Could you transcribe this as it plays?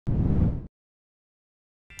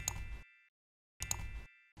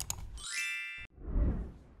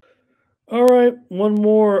All right, one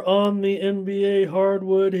more on the NBA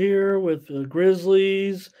hardwood here with the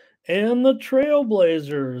Grizzlies and the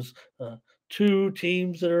Trailblazers. Two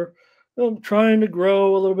teams that are trying to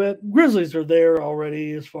grow a little bit. Grizzlies are there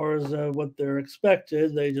already as far as what they're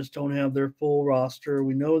expected. They just don't have their full roster.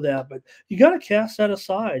 We know that, but you got to cast that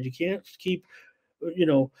aside. You can't keep, you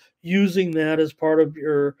know, using that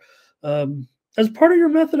um, as part of your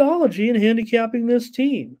methodology in handicapping this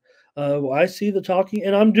team. I see the talking,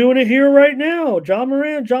 and I'm doing it here right now. John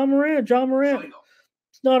Morant, John Morant, John Morant.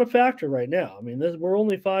 It's not a factor right now. I mean, we're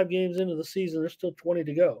only 5 games into the season. There's still 20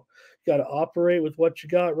 to go. You got to operate with what you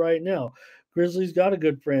got right now. Grizzlies got a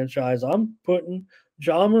good franchise. I'm putting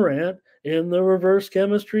John Morant in the reverse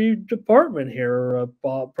chemistry department here,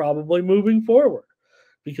 probably moving forward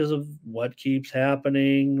because of what keeps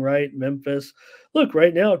happening, right? Memphis. Look,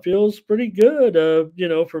 right now it feels pretty good,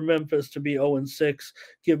 for Memphis to be 0-6,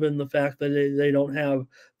 given the fact that they don't have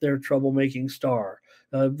their troublemaking star.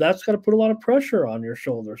 That's got to put a lot of pressure on your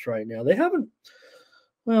shoulders right now. They haven't,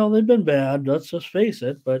 well, they've been bad, let's just face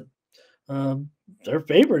it, but um, they're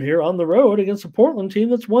favored here on the road against a Portland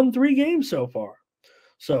team that's won 3 games so far.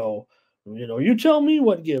 So, you tell me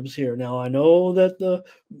what gives here. Now, I know that the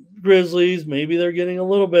Grizzlies, maybe they're getting a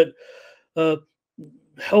little bit uh,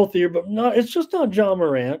 healthier, but not. It's just not John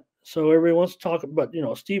Morant. So everybody wants to talk about,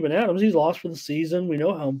 Steven Adams. He's lost for the season. We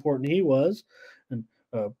know how important he was, and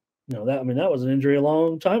that was an injury a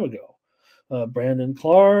long time ago. Brandon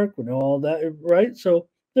Clark, we know all that, right? So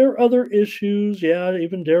there are other issues. Yeah,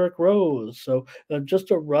 even Derrick Rose. So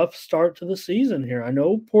just a rough start to the season here. I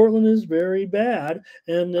know Portland is very bad,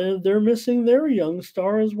 and they're missing their young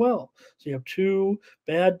star as well. So you have two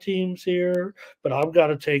bad teams here, but I've got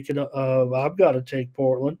to take it. I've got to take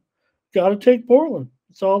Portland. Got to take Portland.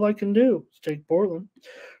 That's all I can do. Is take Portland.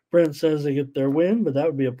 Brent says they get their win, but that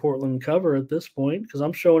would be a Portland cover at this point because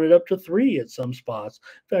I'm showing it up to 3 at some spots.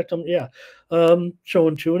 In fact,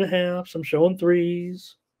 showing 2.5. I'm showing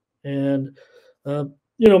threes, and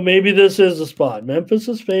maybe this is a spot. Memphis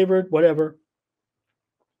is favored, whatever.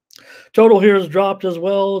 Total here has dropped as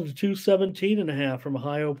well to 217.5 from a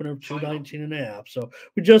high opener of 219.5. So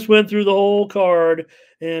we just went through the whole card,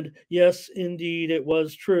 and yes, indeed, it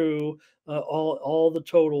was true. All the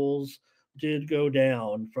totals did go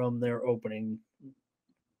down from their opening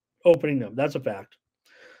them. That's a fact.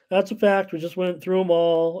 That's a fact. We just went through them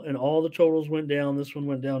all, and all the totals went down. This one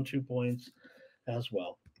went down 2 points as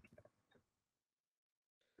well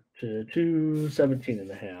to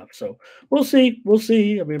 217.5. So we'll see. We'll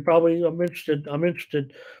see. I mean, probably I'm interested. I'm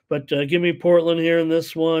interested, but give me Portland here in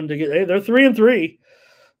this one to get. Hey, they're 3-3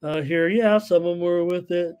 here. Yeah, some of them were with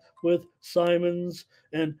it with Simons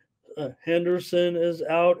and Henderson is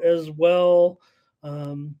out as well.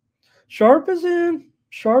 Um, Sharp is in.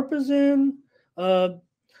 Sharp is in. Uh,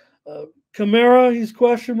 uh, Kamara, he's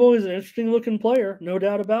questionable. He's an interesting looking player, no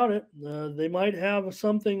doubt about it. They might have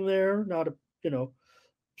something there. Not a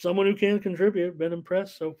someone who can contribute. Been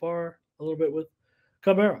impressed so far a little bit with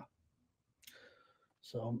Camara.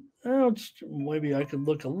 So maybe I could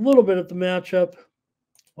look a little bit at the matchup.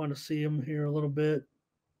 Want to see him here a little bit.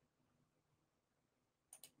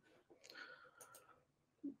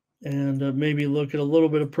 And maybe look at a little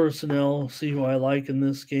bit of personnel, see who I like in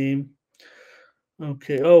this game.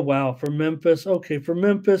 Okay. Oh, wow. For Memphis. Okay. For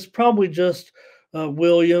Memphis, probably just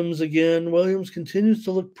Williams again. Williams continues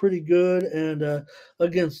to look pretty good. And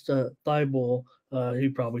against Thibault, he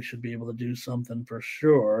probably should be able to do something for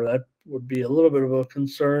sure. That would be a little bit of a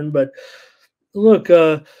concern. But look,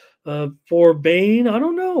 for Bain, I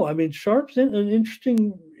don't know. I mean, Sharp's an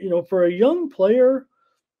interesting, for a young player,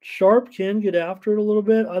 Sharp can get after it a little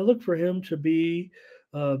bit. I look for him to be,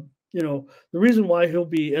 uh, the reason why he'll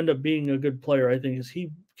end up being a good player, I think, is he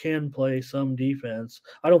can play some defense.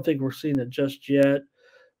 I don't think we're seeing it just yet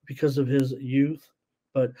because of his youth,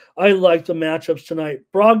 but I like the matchups tonight.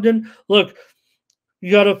 Brogdon, look, you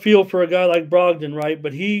got to feel for a guy like Brogdon, right?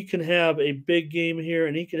 But he can have a big game here,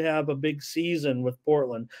 and he could have a big season with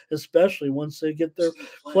Portland, especially once they get their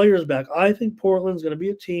players back. I think Portland's going to be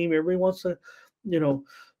a team. Everybody wants to, you know,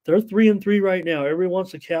 they're 3-3 right now. Everyone wants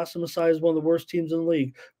to cast them aside as one of the worst teams in the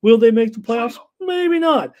league. Will they make the playoffs? Maybe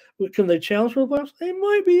not. Can they challenge for the playoffs? They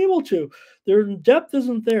might be able to. Their depth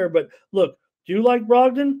isn't there. But look, do you like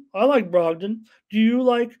Brogdon? I like Brogdon. Do you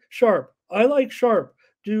like Sharp? I like Sharp.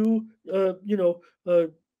 Do you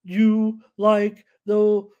like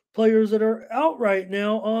the players that are out right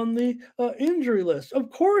now on the injury list? Of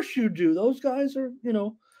course you do. Those guys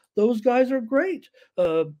are great.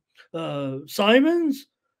 Simons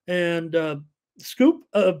and Scoot,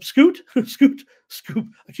 Scoop.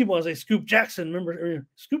 I keep wanting to say Scoop Jackson. Remember,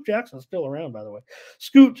 Scoop Jackson's still around, by the way.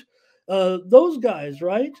 Scoot those guys,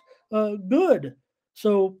 right? Good.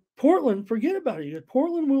 So Portland, forget about it.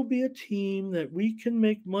 Portland will be a team that we can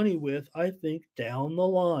make money with, I think, down the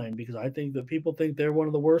line because I think that people think they're one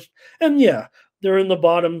of the worst. And yeah, they're in the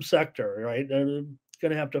bottom sector, right? They're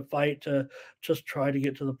going to have to fight to just try to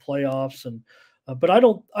get to the playoffs. And but I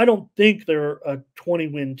don't think they're a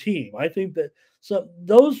 20-win team. I think that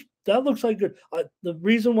that looks like good. The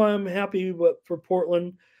reason why I'm happy for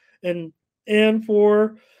Portland and and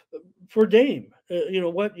for Dame. You know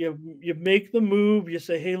what? You make the move. You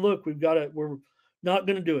say, hey, look, we're not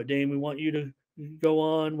going to do it, Dame. We want you to go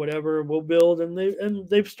on, whatever. We'll build, and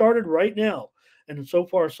they've started right now, and so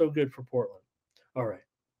far so good for Portland. All right.